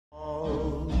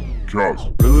because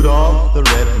Rudolph the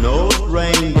red-nosed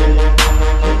reindeer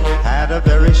had a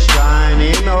very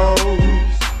shiny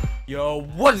nose. Yo,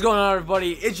 what is going on,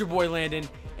 everybody? It's your boy Landon,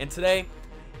 and today,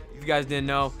 if you guys didn't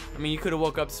know, I mean, you could have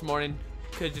woke up this morning,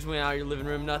 could have just went out of your living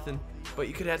room, nothing, but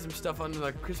you could have had some stuff under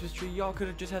the Christmas tree. Y'all could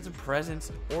have just had some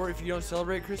presents, or if you don't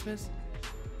celebrate Christmas,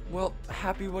 well,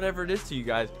 happy whatever it is to you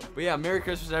guys. But yeah, Merry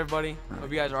Christmas, everybody.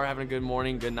 Hope you guys are having a good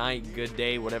morning, good night, good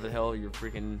day, whatever the hell you're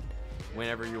freaking,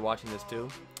 whenever you're watching this too.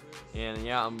 And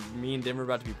yeah, me and Denver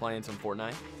about to be playing some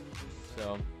Fortnite.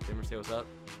 So, Denver, say what's up.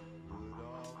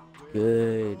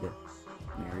 Good.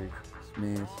 Merry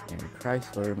Christmas, Merry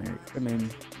Chrysler, Merry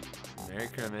Crimin. Merry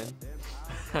Crimin.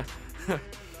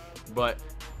 But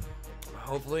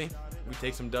hopefully we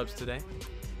take some dubs today.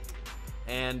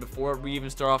 And before we even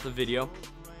start off the video,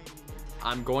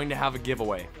 I'm going to have a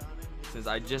giveaway. Since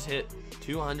I just hit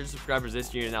 200 subscribers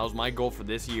this year, and that was my goal for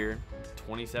this year,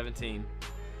 2017.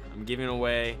 I'm giving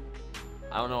away,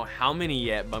 I don't know how many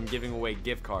yet, but I'm giving away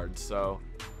gift cards. So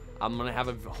I'm gonna have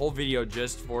a whole video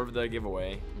just for the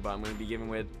giveaway, but I'm gonna be giving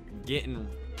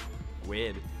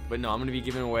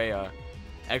away a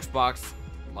Xbox,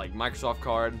 like Microsoft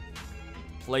card,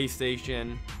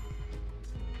 PlayStation,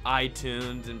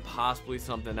 iTunes, and possibly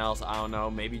something else. I don't know,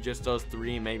 maybe just those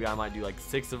three. Maybe I might do like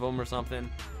 6 of them or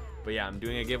something. But yeah, I'm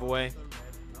doing a giveaway.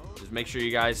 Just make sure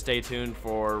you guys stay tuned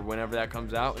for whenever that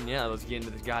comes out. And yeah, let's get into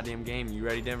this goddamn game. You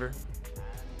ready, Denver?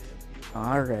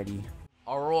 Alrighty.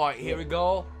 Alright, here we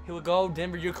go. Here we go.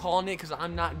 Denver, you're calling it because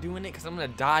I'm not doing it because I'm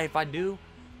going to die if I do.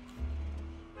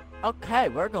 Okay,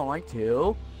 we're going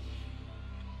to...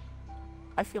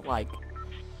 I feel like...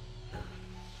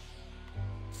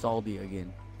 Salty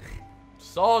again.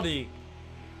 Salty.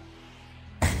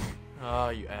 Oh,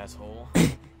 you asshole.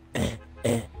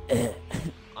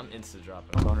 I'm insta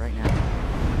dropping. I'm going right now.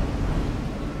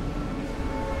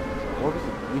 Or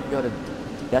we can go to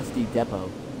Dusty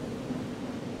Depot.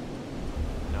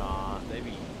 Nah, they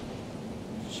be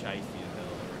shifty as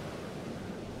hell.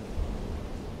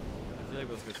 I feel like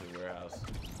let's go to the warehouse.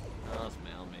 Oh, it's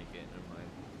man, I'll make it. Never mind.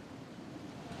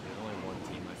 There's only one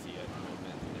team I see at the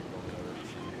moment, and they're going over to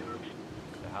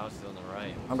shoot. The house is on the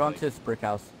right. I'm going to this brick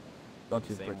house. Going to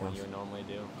this Same brick one house. you normally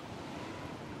do.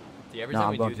 See, every No, time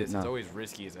I'm we going do to- this, no. it's always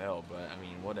risky as hell, but I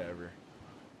mean, whatever.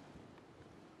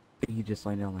 He just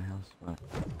landed on my house. What?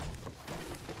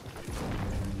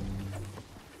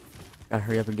 Gotta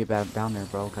hurry up and get back down there,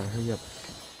 bro. Gotta hurry up.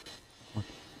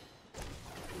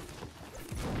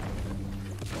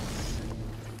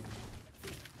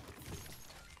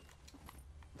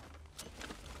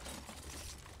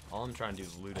 All I'm trying to do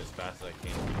is loot as fast as I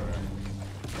can, bro.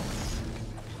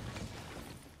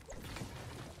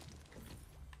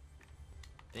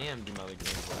 Damn, do my other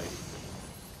game's like.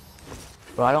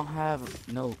 Bro, I don't have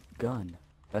no gun.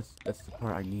 That's the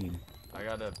part I need.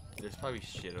 There's probably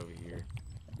shit over here.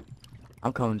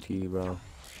 I'm coming to you, bro.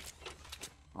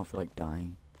 I don't feel like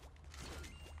dying.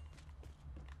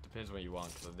 Depends what you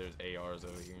want, because there's ARs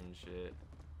over here and shit.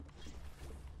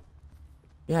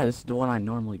 Yeah, this is the one I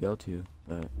normally go to,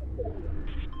 but...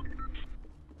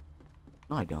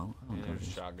 No, I don't. I And don't go to there's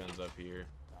this. shotguns up here.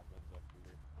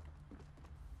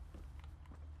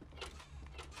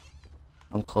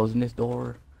 I'm closing this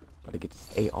door. Gotta get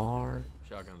this AR.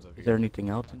 Shotguns up here. Is there anything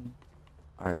else in?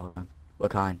 Alright, hold on. What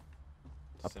kind?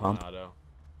 A pump? Semi-auto.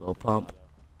 Little pump?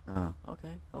 Oh,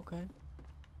 okay, okay.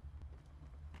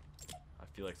 I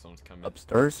feel like someone's coming.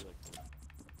 Upstairs?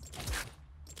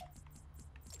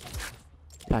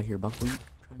 Get out here, Buckwheat.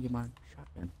 Trying to get my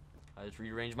shotgun. I just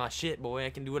rearranged my shit, boy. I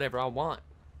can do whatever I want.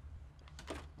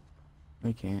 No,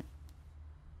 you can't.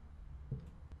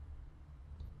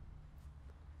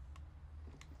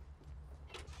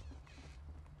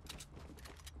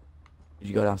 Did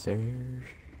you go downstairs?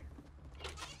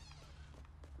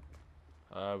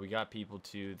 We got people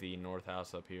to the north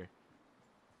house up here.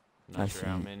 I Not sure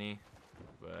how see. many,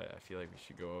 but I feel like we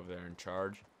should go over there and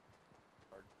charge.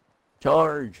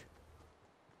 Charge!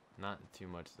 Not too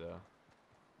much though.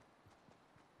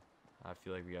 I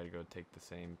feel like we gotta go take the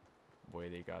same way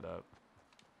they got up.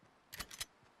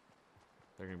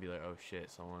 They're gonna be like, oh shit,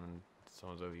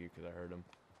 someone's over here because I heard them.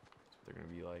 That's what they're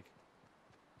gonna be like.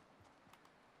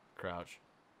 Crouch.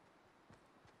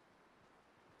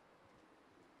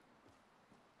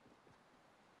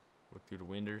 Look through the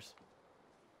windows.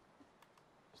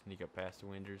 Sneak up past the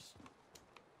windows.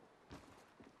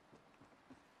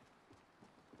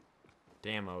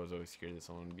 Damn, I was always scared that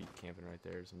someone would be camping right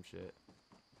there or some shit.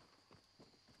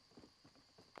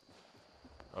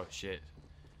 Oh shit.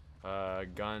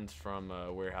 Guns from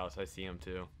a warehouse. I see them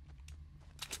too.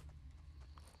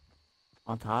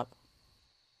 On top?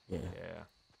 Yeah. Yeah.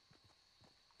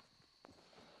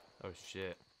 Oh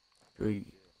shit. Should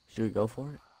we go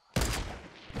for it?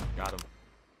 Got him.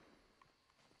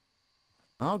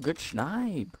 Oh, good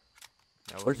snipe.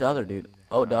 That Where's the wasn't other bad dude? either.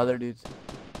 Oh, the other dude's.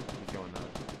 He's going up.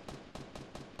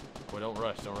 Well, don't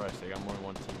rush. Don't rush. They got more than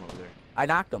one team over there. I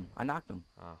knocked him.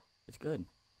 Oh. It's good.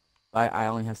 I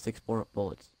only have 6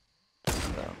 bullets.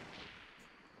 So.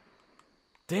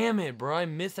 Damn it, bro. I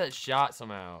missed that shot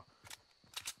somehow.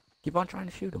 Keep on trying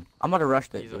to shoot him. I'm gonna rush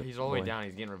the. He's all the way down.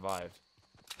 He's getting revived.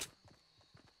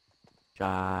 Should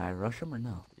I rush him or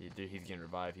no? Yeah, dude, he's getting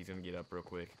revived. He's gonna get up real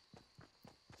quick.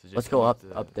 So just Let's go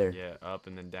keep up there. Yeah, up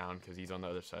and then down because he's on the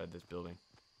other side of this building.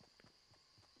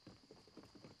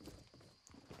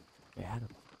 Yeah, had him.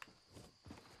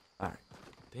 Alright.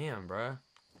 Damn, bro.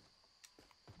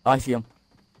 Oh, I see him.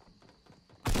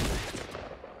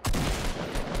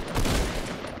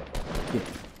 Yeah.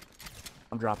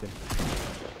 I'm dropping.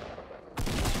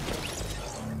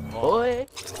 Oh. Boy!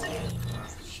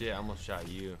 Shit, I almost shot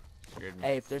you. Scared me.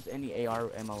 Hey, if there's any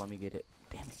AR ammo, let me get it.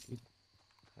 Damn it, dude.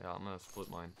 Yeah, I'm gonna split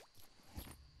mine. I'm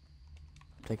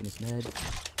taking this med.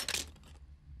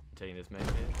 Taking this man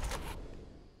hit.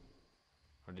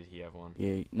 Or did he have one?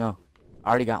 Yeah, no. I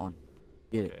already got one.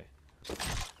 Get it. Okay.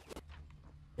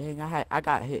 Dang, I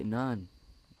got hit none.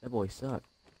 That boy sucked.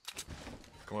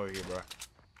 Come over here, bro.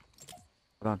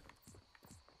 Hold on.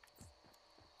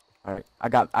 Alright, I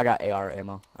got AR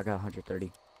ammo. I got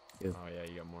 130. Too. Oh yeah,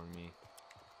 you got more than me.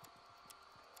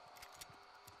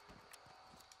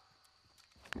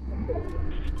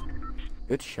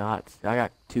 Good shots. I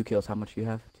got 2 kills. How much do you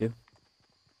have? 2?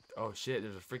 Oh shit,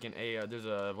 there's a freaking there's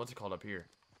a, what's it called up here?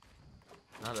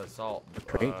 Not assault,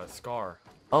 crate? scar.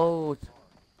 Oh, it's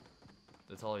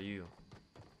That's all you.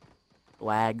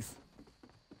 lags.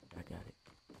 I got it.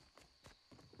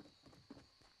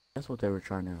 That's what they were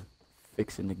trying to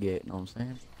fixing to get, you know what I'm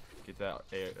saying? Get that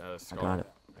scar. I got it.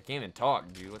 I can't even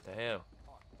talk, dude. What the hell?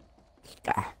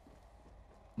 Ah.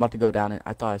 I'm about to go down it.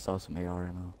 I thought I saw some AR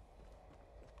ammo.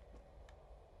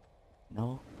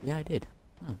 No? Yeah, I did.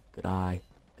 Huh. Good eye.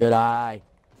 Good eye.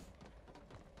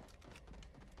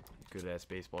 Good ass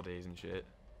baseball days and shit.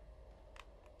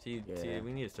 See, Yeah.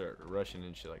 we need to start rushing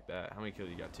and shit like that. How many kills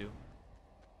you got? 2?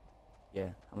 Yeah.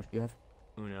 How much do you have?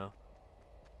 Uno.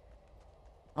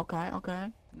 Okay, okay.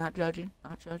 Not judging.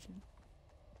 Not judging.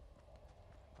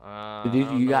 The I dude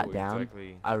don't you know got down,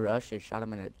 exactly. I rushed and shot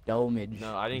him in a domage.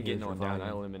 No, I didn't get He no was one down. I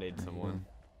reviving. eliminated someone.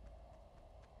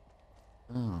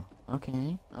 Oh,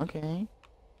 okay, okay.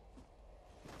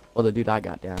 Well, the dude I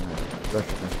got down, I rushed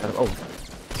him and shot him.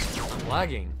 Oh, I'm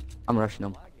lagging. I'm rushing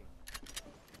him.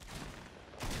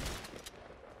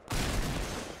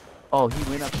 Oh, he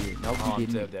went up here. No, Oh, he I'm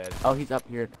didn't. so dead. Oh, he's up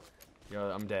here. Yo,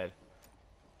 I'm dead.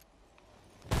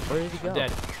 Where did he go? I'm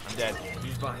dead. I'm dead.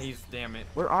 He's damn it.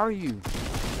 Where are you?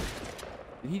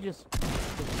 Did he just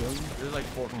kill you? There's like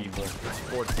 4 people. There's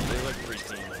 4 teams. There's like 3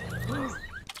 teams.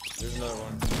 There's another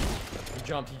one.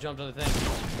 He jumped on the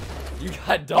thing. You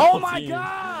got double Oh my teamed.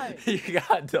 god! You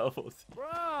got double teamed.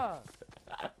 Bruh!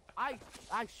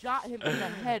 I shot him in the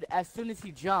head as soon as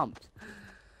he jumped.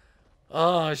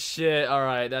 Oh shit! All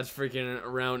right, that's freaking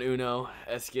round uno.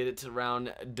 Let's get it to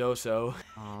round doso.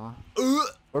 Aw. Where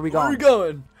Where we going? we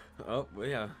going? Oh, well,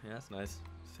 yeah, that's nice.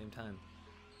 Same time.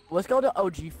 Let's go to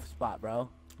OG spot, bro.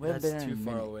 We haven't That's been there too in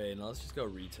a far minute. away. Now let's just go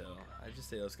retail. I just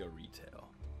say let's go retail.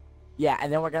 Yeah,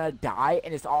 and then we're gonna die,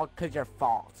 and it's all because your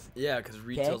fault. Yeah, because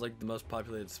retail's like the most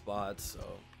populated spot, so.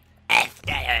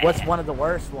 What's one of the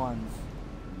worst ones?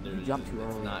 There's, jumped too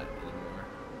it's early. not anymore.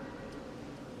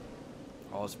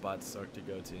 All spots suck to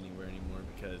go to anywhere anymore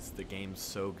because the game's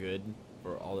so good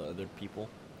for all the other people.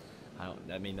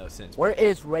 That made no sense. Where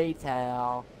is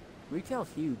retail? Retail's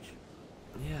huge.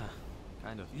 Yeah,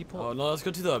 kind of. Did you pull- Oh no, let's go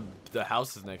to the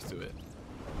houses next to it.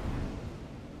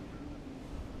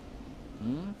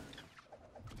 Hmm?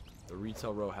 The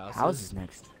retail row houses. House is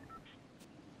next.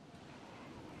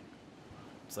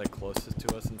 It's like closest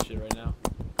to us and shit right now.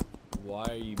 Why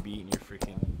are you beating your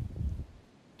freaking?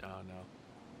 Oh no.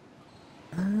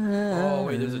 Oh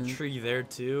wait, there's a tree there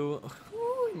too.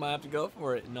 Ooh, you might have to go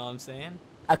for it. You know what I'm saying?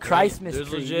 A Christmas There's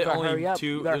tree. legit You gotta only hurry up. 2.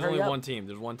 You gotta There's only hurry up. 1 team.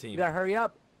 There's 1 team. You gotta hurry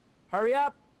up. Hurry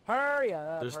up. Hurry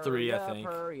up. There's hurry 3, I up, think.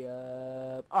 Hurry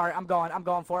up. All right, I'm going. I'm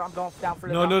going for it. I'm going down for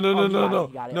the. No, no, no, no, Oh, no,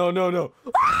 you got it, no, you got it. no, no, no.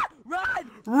 Ah!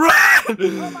 Run! Run!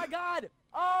 Oh my god!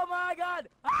 Oh my god!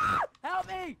 Ah! Help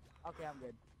me! Okay, I'm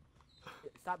good.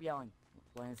 Stop yelling.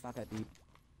 Well, it's not that deep.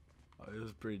 Oh, it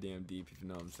was pretty damn deep, if you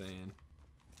know what I'm saying.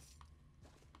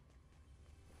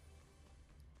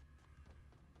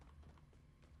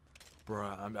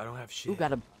 Bruh, I don't have shit. Who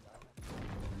got a?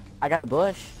 I got a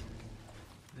bush.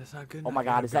 That's not good. Oh my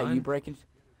god, is that you breaking?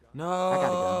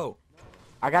 No.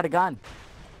 I got a gun.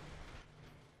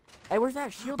 Hey, where's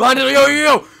that shield? Behind it,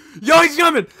 yo, he's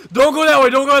coming. Don't go that way.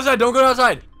 Don't go outside. Don't go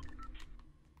outside.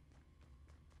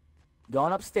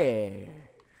 Going upstairs.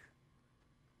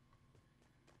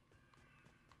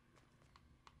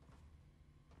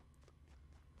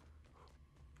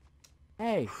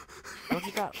 Hey, what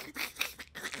you got?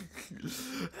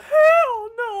 Hell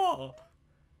no.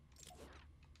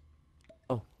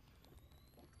 Oh.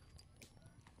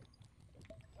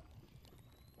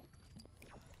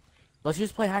 Let's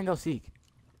just play hide and go seek.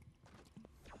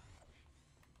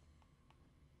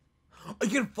 I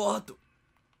can fall out the...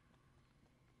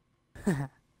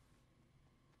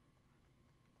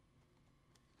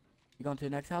 You going to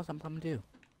the next house? I'm coming too.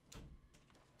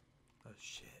 Oh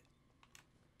shit.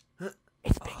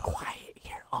 It's been quiet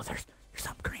here. Oh, there's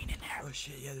some green in there. Oh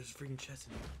shit, yeah, there's a freaking chest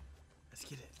in there. Let's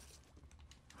get it.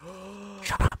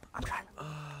 Shut up. I'm trying to...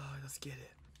 Let's get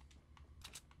it.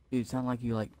 Dude, sound like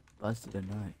you, like, busted a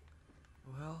nut.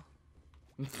 Well.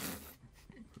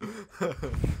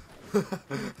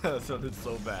 That sounded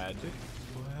so bad.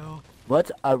 Well.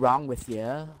 What's wrong with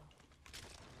you?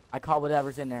 I call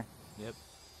whatever's in there. Yep.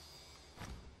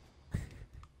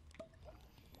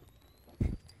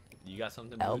 You got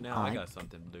something to do now? I got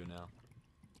something to do now.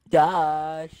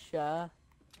 Gosh.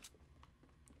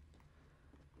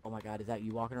 Oh my god, is that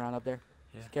you walking around up there?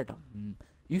 Yeah. Scared the...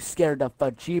 You scared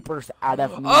the jeepers out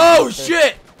of me. Oh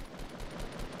shit!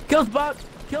 Kills Buck!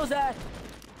 Kills that!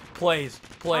 Plays.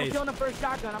 I'm killing him for a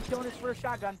shotgun. I'm killing his first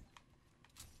shotgun.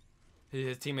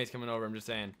 His teammate's coming over, I'm just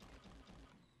saying.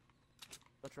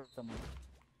 Let's rip someone.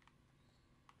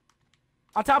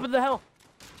 On top of the hill.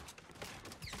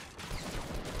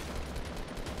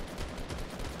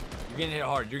 You're getting hit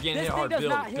hard. You're getting This hit hard. thing does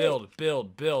not hit.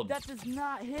 Build. That does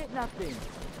not hit nothing.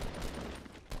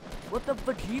 What the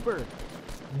bejeeber?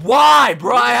 Why,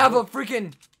 bro? I have a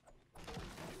freaking...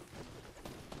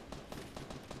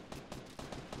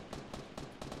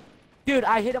 Dude,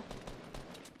 I hit him.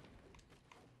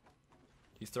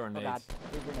 He's throwing Oh nades. god,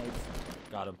 big grenades.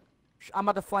 Got him. I'm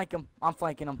about to flank him. I'm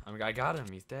flanking him. I got him.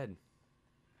 He's dead.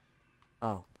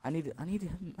 Oh, I need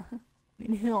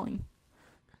healing.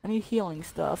 I need healing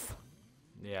stuff.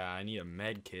 Yeah, I need a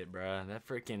med kit, bruh. That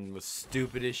freaking was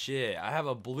stupid as shit. I have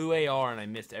a blue AR and I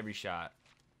missed every shot.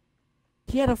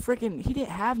 He had a freaking... He didn't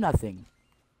have nothing.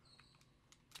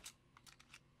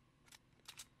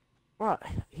 Bro,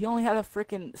 he only had a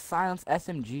freaking silenced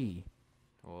SMG.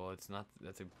 Well, it's not...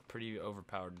 That's a pretty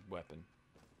overpowered weapon.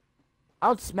 I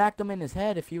would smack him in his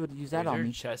head if he would use that Is on there me.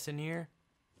 a chest in here?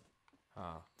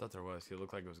 Oh, thought there was. It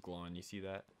looked like it was glowing. You see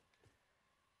that?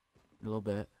 A little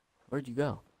bit. Where'd you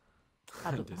go?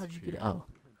 How'd you Disappeared. get... Oh.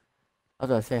 I was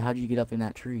gonna say, how'd you get up in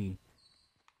that tree?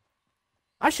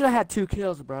 I should have had 2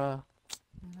 kills, bruh.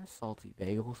 That's salty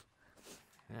bagels.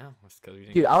 Yeah, that's 'cause we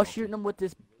didn't Dude, get I was salty. shooting him with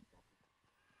this...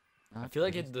 I feel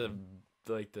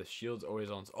like the shield's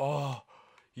always on. Oh,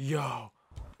 yo.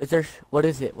 Is there... What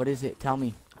is it? What is it? Tell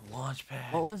me. Launch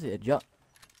pad. What was it?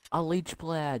 A leech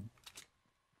plaid.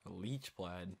 A leech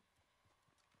plaid.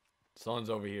 Someone's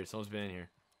over here. Someone's been in here.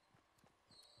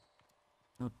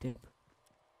 No dip.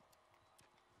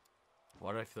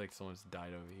 Why do I feel like someone's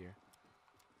died over here?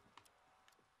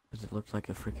 Because it looks like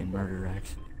a freaking murder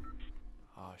accident.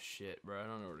 Oh shit, bro. I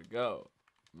don't know where to go,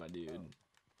 my dude.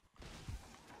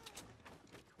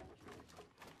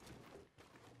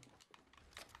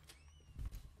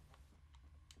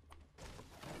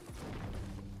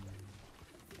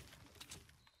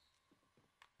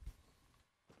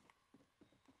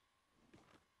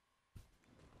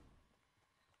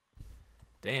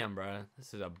 Damn, bro.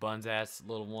 This is a buns ass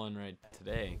little one right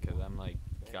today, cause I'm like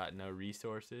got no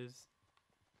resources.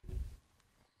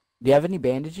 Do you have any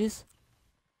bandages?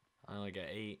 I only got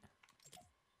 8.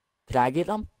 Could I get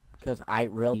them? Because I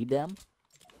really need them.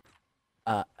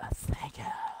 Thank you.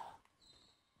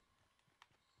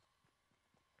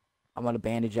 I'm gonna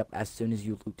bandage up as soon as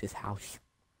you loot this house.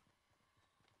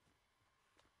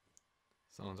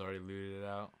 Someone's already looted it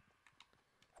out.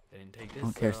 They didn't take this. I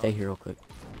don't care. though. Stay here real quick.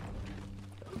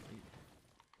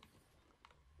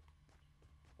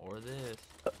 Or this.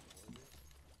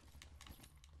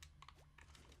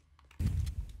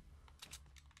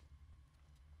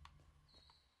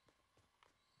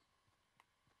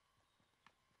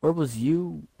 Where was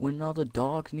you when all the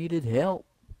dogs needed help?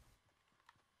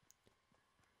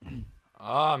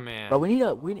 Oh man. But we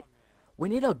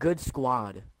need a good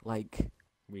squad. Like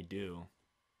We do.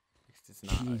 It's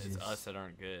not. Jesus. It's us that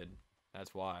aren't good.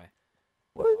 That's why.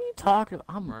 what are you talking about?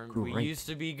 I'm We great. used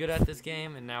to be good at this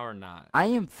game, and now we're not. I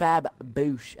am fab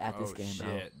boosh at this Oh game, shit!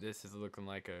 bro. This is looking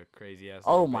like a crazy ass.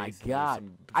 Oh little my base, and there's god.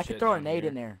 some I shit could throw a down nade here.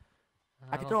 in there.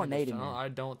 I could don't throw a think nade there's- in there. I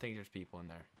don't think there's people in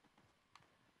there.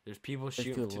 There's people There's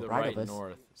shooting two to the right right of us.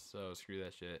 north, so screw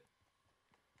that shit.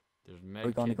 There's med Are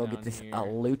we going to kit go down get this here.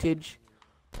 lootage?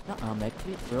 Med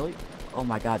kit? Really? Oh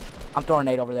my god. I'm throwing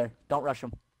a nade over there. Don't rush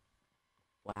him.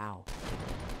 Wow.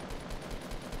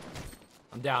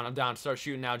 I'm down. Start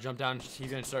shooting now. Jump down.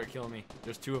 He's gonna start killing me.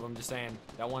 There's two of them, just saying.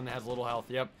 That one that has little health.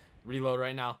 Yep. Reload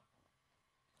right now.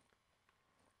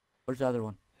 Where's the other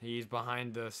one? He's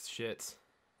behind the shits.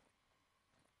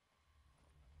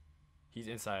 He's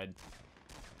inside.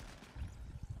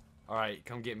 Alright,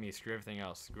 come get me. Screw everything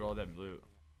else. Screw all that loot.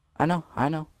 I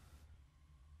know.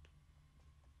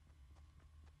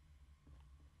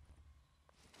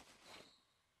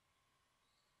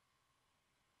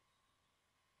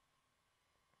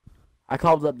 I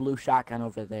called the blue shotgun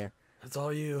over there. That's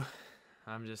all you.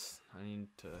 I need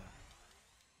to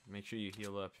make sure you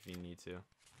heal up if you need to.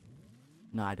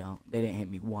 No, I don't. They didn't hit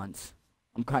me once.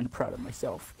 I'm kind of proud of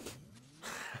myself.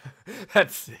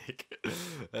 That's sick.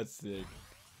 That's sick.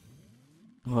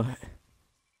 What?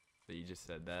 But you just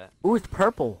said that. Ooh, it's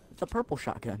purple. It's a purple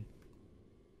shotgun.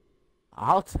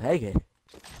 I'll take it.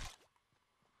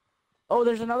 Oh,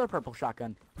 there's another purple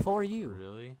shotgun for you.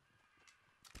 Really?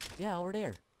 Yeah, over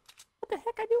there. What the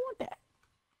heck? I do want that.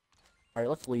 All right,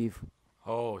 let's leave.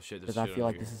 Oh shit! Because I feel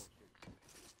like this is.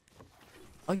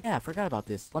 Oh yeah, I forgot about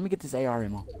this. Let me get this AR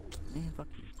ammo. Man, fuck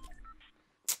you.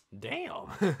 Damn.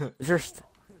 Is there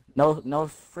no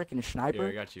freaking sniper? Here,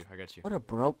 I got you. What a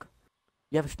broke.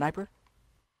 You have a sniper?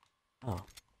 Oh,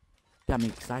 got me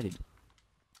excited.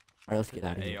 All right, let's get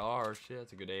out of here. AR, shit,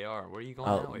 that's a good AR. Where are you going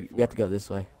Oh, that way for? we have to go this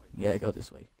way. Yeah, go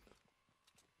this way.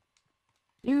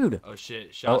 Dude. Oh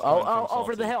shit! Shots coming from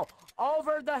over the Salty. hill.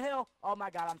 Over the hill. Oh my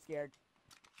god, I'm scared.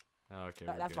 Oh, okay,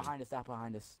 That's behind us.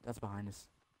 That's behind us.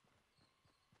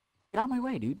 Get out of my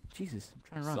way, dude. Jesus, I'm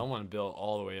trying to run. Someone built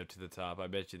all the way up to the top. I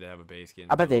bet you they have a base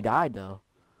getting. I bet they built. died though.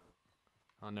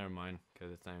 Oh, never mind,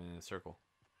 because it's not even in a circle.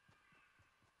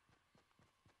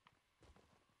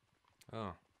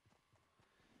 Oh.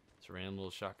 It's a random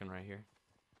little shotgun right here.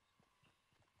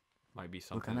 Might be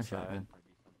something What kind of inside. shotgun?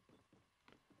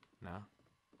 No.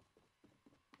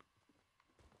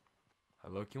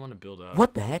 Look, you want to build up.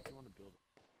 What the heck?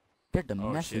 Get the Oh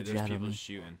shit, message there's out of people me.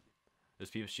 shooting. There's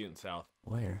people shooting south.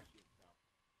 Where?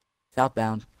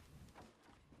 Southbound.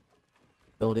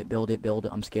 Build it, build it, build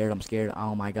it. I'm scared, I'm scared.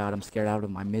 Oh my god, I'm scared out of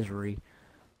my misery.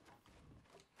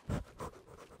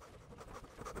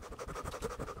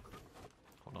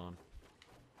 Hold on.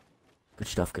 Good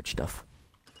stuff, good stuff.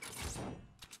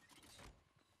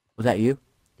 Was that you?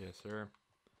 Yes, sir.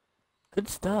 Good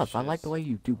stuff. I like the shits. way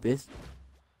you do business.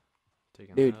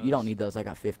 Taking Dude, you those. don't need those. I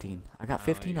got 15. I got Oh,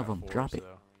 15 you of got them. 4, Drop it.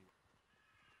 so.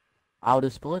 I would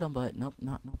have split them, but nope,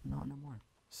 not no more.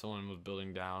 Someone was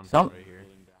building down Some- right here.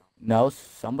 No,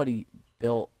 somebody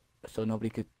built so nobody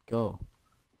could go.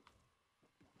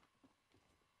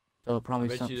 So I probably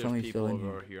bet you there's somebody's people still in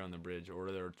over here. here on the bridge,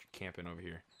 or they're camping over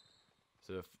here.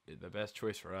 So if the best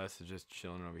choice for us is just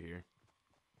chilling over here.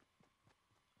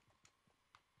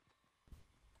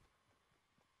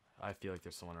 I feel like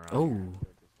there's someone around here. Oh.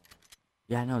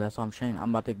 Yeah, I know. That's what I'm saying.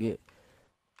 I'm about to get.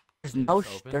 There's Is no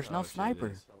this open? there's no Oh, shit, it sniper.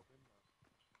 is.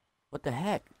 What the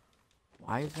heck?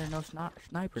 Why is there no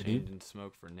sniper, dude? Changing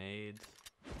smoke for nades.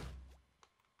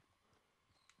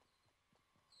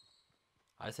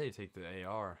 I say take the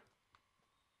AR.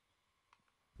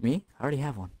 Me? I already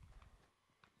have one.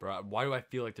 Bro, why do I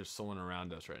feel like there's someone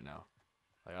around us right now?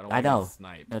 Like I don't I want to know. get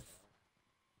sniped. That's.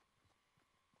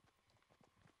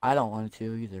 I don't want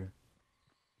to either.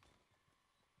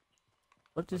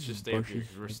 What Let's does just stay up here bushes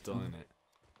 'cause we're look still like? in it.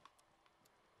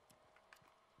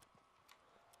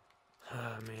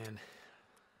 Ah man.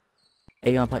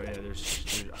 Hey, you wanna play? Oh, yeah, there's-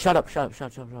 Shh, there's- shut up, shut up, shut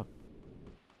up, shut up.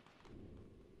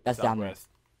 That's down there. Southwest.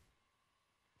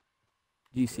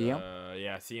 Do you see him?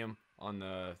 Yeah, I see him on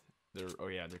the. Oh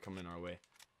yeah, they're coming our way.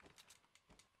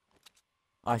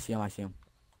 Oh, I see him, I see him.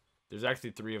 There's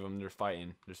actually 3 of them. They're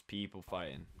fighting. There's people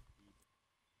fighting.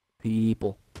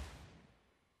 People.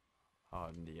 Oh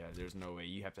yeah, there's no way.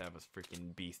 You have to have a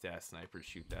freaking beast ass sniper to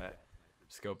shoot that.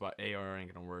 Scope out AR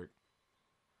ain't gonna work.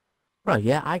 Bro,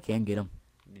 yeah, I can get him.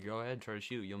 You go ahead, try to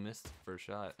shoot. You'll miss the first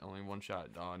shot. Only 1 shot.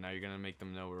 Oh, now you're gonna make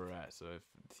them know where we're at. So if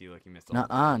see like you missed. all-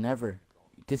 Nuh-uh, never.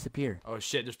 Disappear. Oh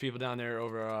shit, there's people down there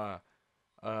over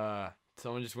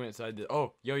someone just went inside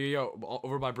the yo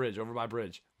over by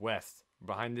bridge west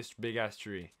behind this big ass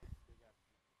tree.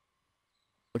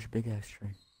 Which big ass tree?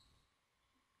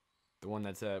 The one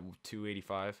that's at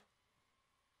 285.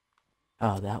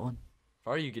 Oh, that one? If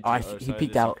I were you, get Oh, to I the see- other he side of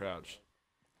peeked this and out. crouch.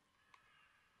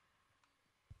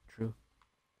 True.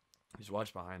 Just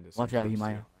watch behind us. Watch out, he sometimes,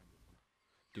 might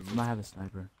too. Dude, he might have a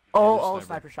sniper. there's Oh, a oh, sniper.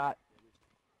 sniper shot.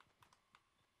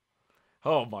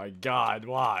 Oh my God,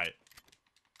 why?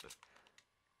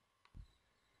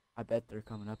 I bet they're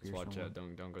coming up here Just watch somewhere.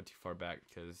 out. Don't go too far back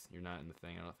because you're not in the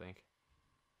thing. I don't think.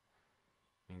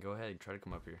 I mean, go ahead. Try to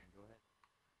come up here.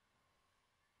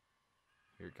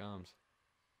 Here it comes.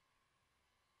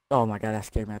 Oh my god, that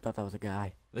scared me. I thought that was a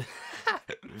guy.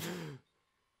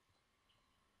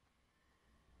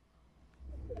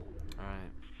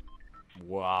 Alright.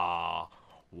 Wow.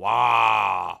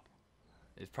 Wow.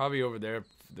 It's probably over there,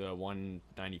 the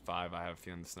 195. I have a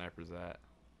feeling the sniper's at.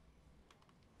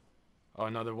 Oh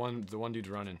no, the one dude's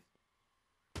running.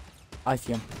 I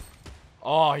see him.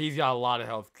 Oh, he's got a lot of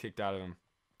health kicked out of him.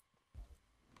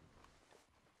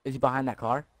 Is he behind that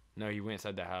car? No, he went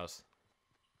inside the house.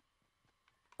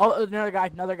 Oh, another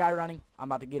guy running. I'm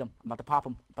about to get him. I'm about to pop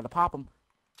him. I'm about to pop him.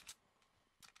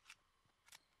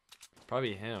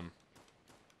 Probably him.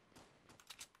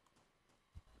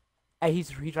 Hey,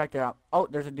 he's right there. Oh,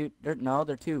 there's a dude. No,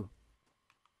 there are two.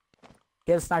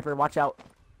 Get a sniper. Watch out.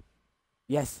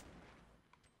 Yes.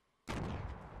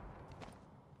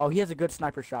 Oh, he has a good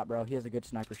sniper shot, bro. He has a good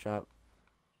sniper shot.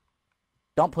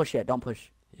 Don't push yet. Don't push.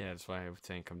 Yeah, that's why I was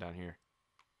saying come down here.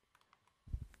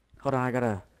 Hold on. I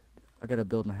gotta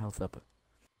build my health up.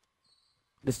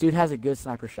 This dude has a good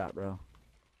sniper shot, bro.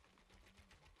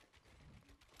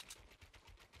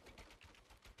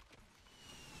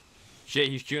 Shit,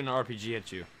 he's shooting an RPG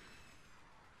at you.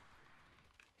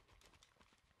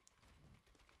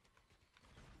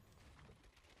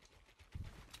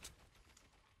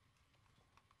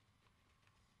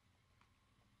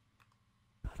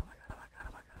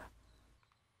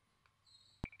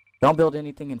 Don't build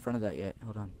anything in front of that yet.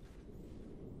 Hold on.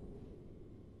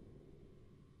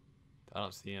 I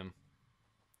don't see him.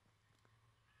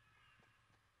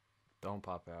 Don't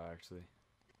pop out, actually.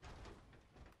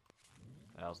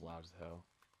 That was loud as hell.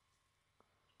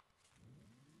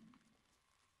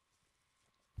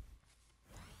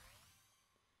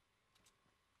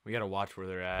 We gotta watch where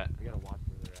they're at.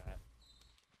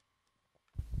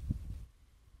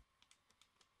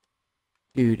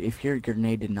 Dude, if your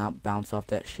grenade did not bounce off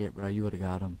that shit, bro, you would have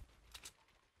got him.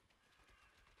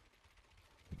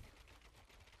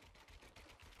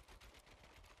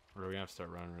 We're gonna have to start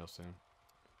running real soon.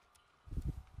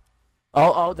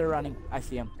 Oh, they're running. I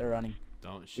see them. They're running.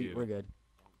 Don't shoot. We're good.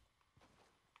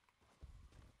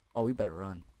 Oh, we better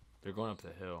run. They're going up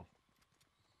the hill.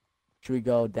 Should we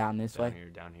go down this way?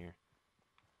 Down here.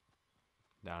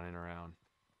 Down and around.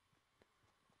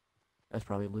 That's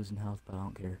probably losing health, but I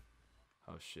don't care.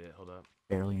 Oh shit, hold up.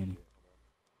 Barely any.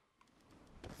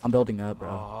 I'm building up, bro.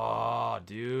 Oh,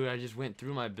 dude, I just went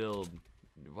through my build.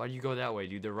 Why do you go that way,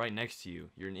 dude? They're right next to you.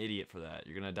 You're an idiot for that.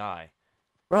 You're gonna die.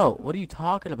 Bro, what are you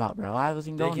talking about, bro? I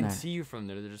wasn't They going can there. see you from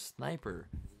there. They're a sniper.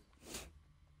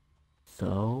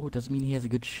 So, doesn't mean he has a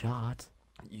good shot.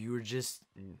 You're an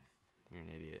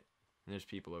idiot. And there's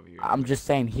people over here. I'm just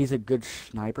saying he's a good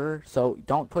sniper, so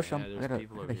don't push Yeah, him. there's I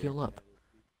people gotta over here. heal up.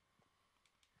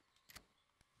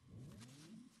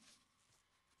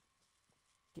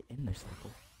 Get in there,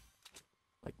 circle.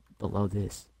 Like, below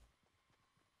this.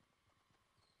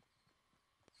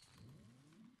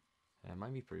 That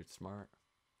might be pretty smart.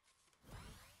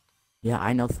 Yeah,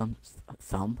 I know some,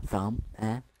 Dan!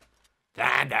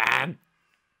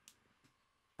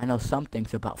 I know some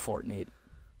things about Fortnite.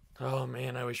 Oh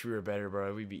man, I wish we were better,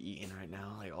 bro. We'd be eating right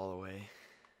now, like all the way.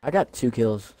 I got 2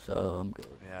 kills, so I'm good.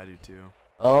 Yeah, I do too.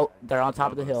 Oh, they're on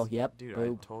top of the hill. Yep. Dude,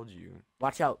 Boom. I told you.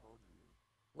 Watch out.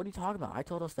 What are you talking about? I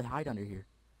told us to hide under here.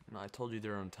 No, I told you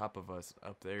they're on top of us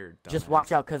up there. Just dumbass.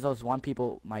 watch out, because those one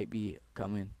people might be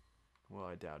coming. Well,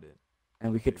 I doubt it.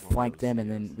 And we could They won't be flank able to them, see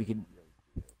and then us. we could...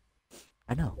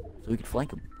 I know. So we could flank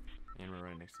them. And we're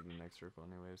right next to the next circle,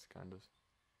 anyways, kind of.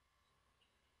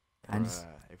 Kind of.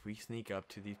 If we sneak up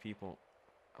to these people,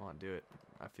 I want to do it.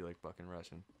 I feel like fucking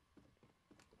rushing.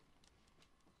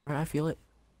 I feel it.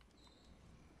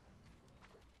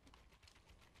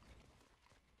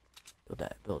 Build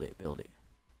that. Build it. Build it.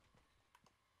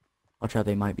 Watch out.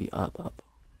 They might be up.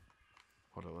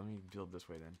 Hold on, let me build this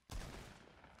way then.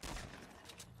 Is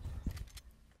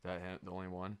that him, the only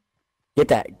one? Get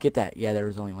that. Get that. Yeah, there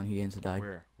was only one. He instantly died.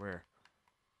 Where?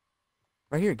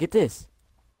 Right here. Get this.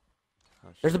 Oh,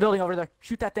 There's a shit. building over there.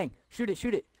 Shoot that thing. Shoot it.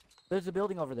 Shoot it. There's a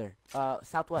building over there.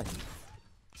 Southwest.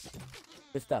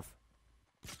 Good stuff.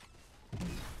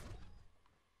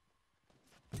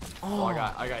 Oh, I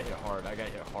got hit hard. I got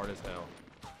hit hard as hell.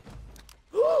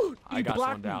 I You got blocked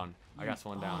someone me. down. I got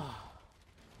someone down.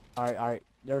 Alright.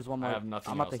 There's one more. I have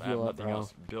nothing I'm else. about to I have heal up, nothing bro.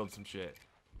 else. Build some shit.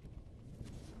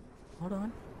 Hold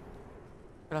on.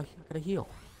 Gotta heal.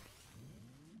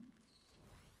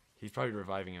 He's probably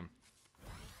reviving him.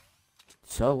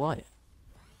 So what?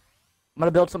 I'm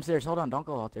gonna build some stairs. Hold on, don't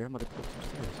go out there. I'm gonna build some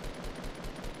stairs.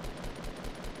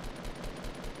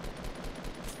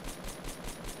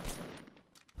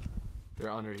 They're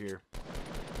under here.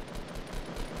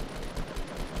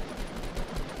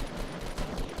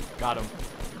 Got him.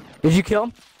 Did you kill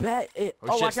him? Bet it.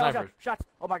 Oh, shit, watch out, sniper. shots.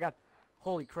 Oh my god.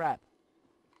 Holy crap.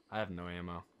 I have no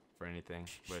ammo for anything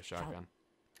with a shotgun.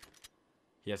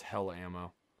 He has hella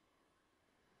ammo.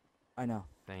 I know.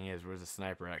 Thing is, where's the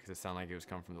sniper at? Because it sounded like it was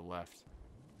coming from the left.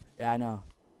 Yeah, I know.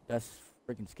 That's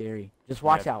freaking scary. Just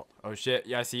watch out. Oh shit!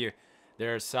 Yeah, I see you.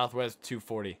 There's southwest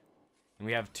 240, and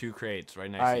we have 2 crates right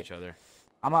next to each other.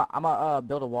 I'm a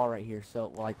build a wall right here,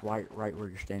 so like right where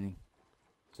you're standing,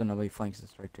 so nobody flanks us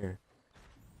right there.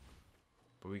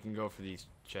 But we can go for these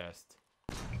chests.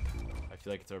 I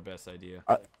feel like it's our best idea.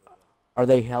 Are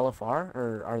they hella far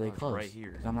or are they it's close? right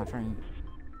here. 'Cause I'm not trying.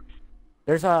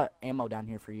 There's ammo down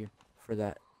here for you for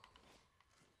that.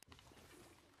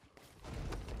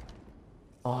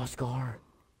 Oh, Scar.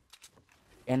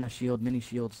 And a shield, mini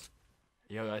shields.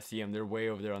 Yo, I see them. They're way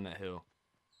over there on that hill.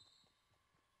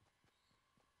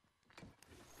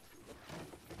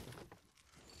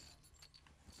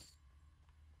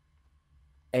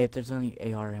 Hey, if there's any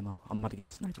AR ammo, I'm about to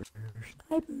get sniper.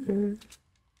 Sniper.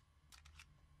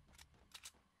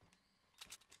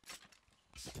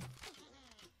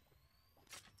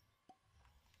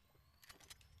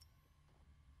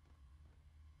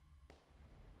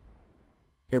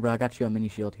 Here, bro, I got you a mini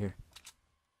shield here.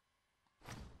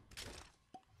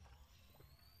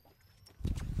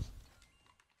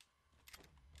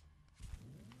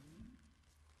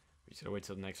 We should wait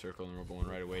till the next circle and we're going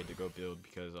right away to go build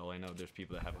because all I know there's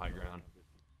people that have high ground.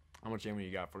 How much ammo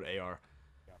you got for the AR?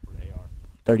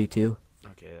 32.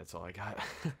 Okay, that's all I got.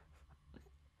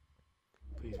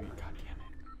 Please be. God damn it.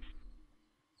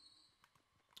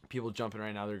 People jumping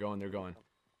right now. They're going.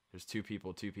 There's 2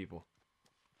 people.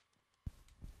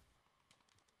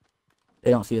 They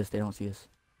don't see us.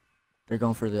 They're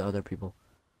going for the other people.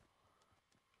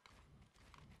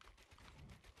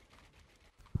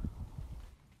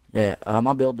 Yeah,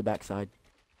 I'll build the backside.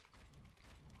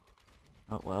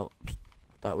 Oh, well,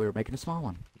 thought we were making a small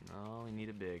one. No, we need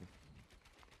a big.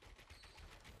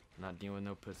 Not dealing with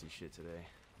no pussy shit today.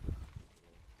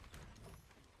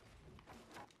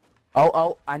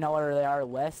 Oh, I know where they are.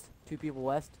 West. 2 people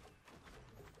west.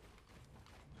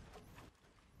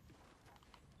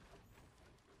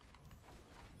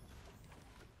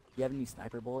 You have any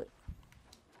sniper bullet?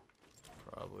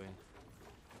 Probably.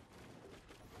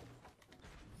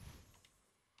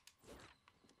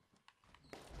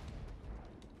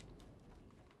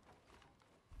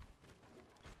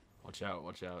 Watch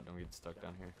out. Don't get stuck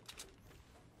down here.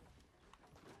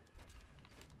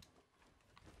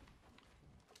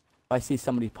 If I see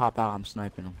somebody pop out, I'm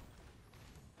sniping them.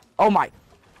 Oh my!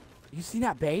 You seen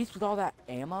that base with all that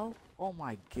ammo? Oh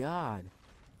my god.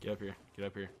 Get up here.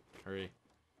 Hurry.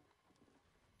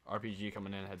 RPG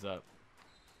coming in, heads up.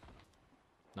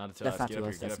 Not to us. That's not Get to up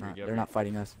us. here, That's get up not. here. They're not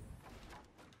fighting us.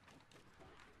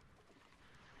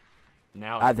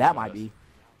 Now That might be.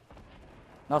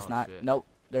 No, it's Oh, not. shit. Nope.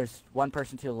 There's one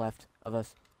person to the left of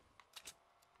us.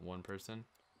 One person?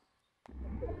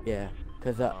 Yeah,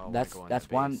 because Oh, we're that's going that's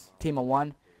to one base. team of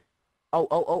 1.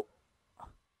 Oh.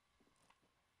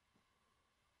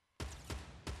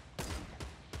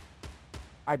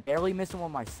 I barely missed him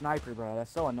with my sniper, bro.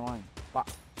 That's so annoying.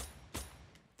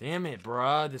 Damn it,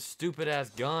 bruh. This stupid ass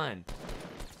gun.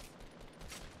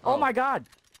 Oh my god.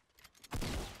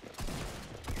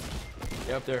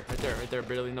 Get up there. Right there.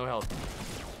 Barely no health.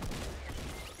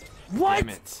 What? Damn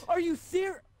it. Are you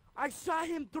serious? I shot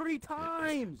him 3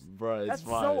 times. Bruh, That's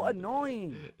so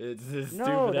annoying. It's this No,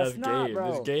 stupid ass that's not, game.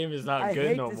 bro. This game is not I good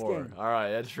hate no this more. game.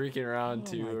 Alright, that's freaking round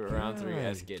Oh 2 my or round 3. God.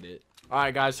 Let's get it.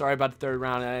 Alright guys, sorry about the 3rd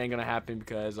round. That ain't gonna happen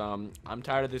because I'm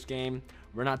tired of this game.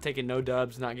 We're not taking no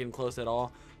dubs, not getting close at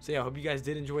all. So yeah, I hope you guys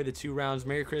did enjoy the 2 rounds.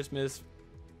 Merry Christmas.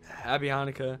 Happy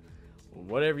Hanukkah.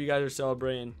 Whatever you guys are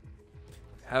celebrating.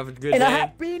 Have a good And day. a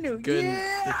happy new Good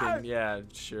year. freaking, yeah,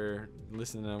 sure.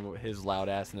 Listen to his loud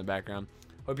ass in the background.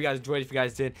 Hope you guys enjoyed. If you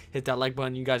guys did, hit that like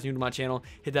button. You guys new to my channel,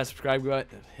 hit that subscribe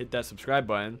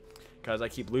button, because I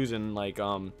keep losing like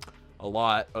a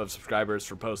lot of subscribers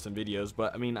for posting videos.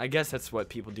 But I mean, I guess that's what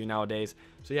people do nowadays.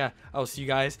 So yeah, I will see you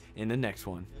guys in the next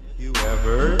one. You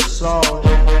ever saw,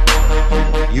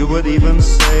 you would even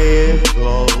say it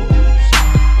close.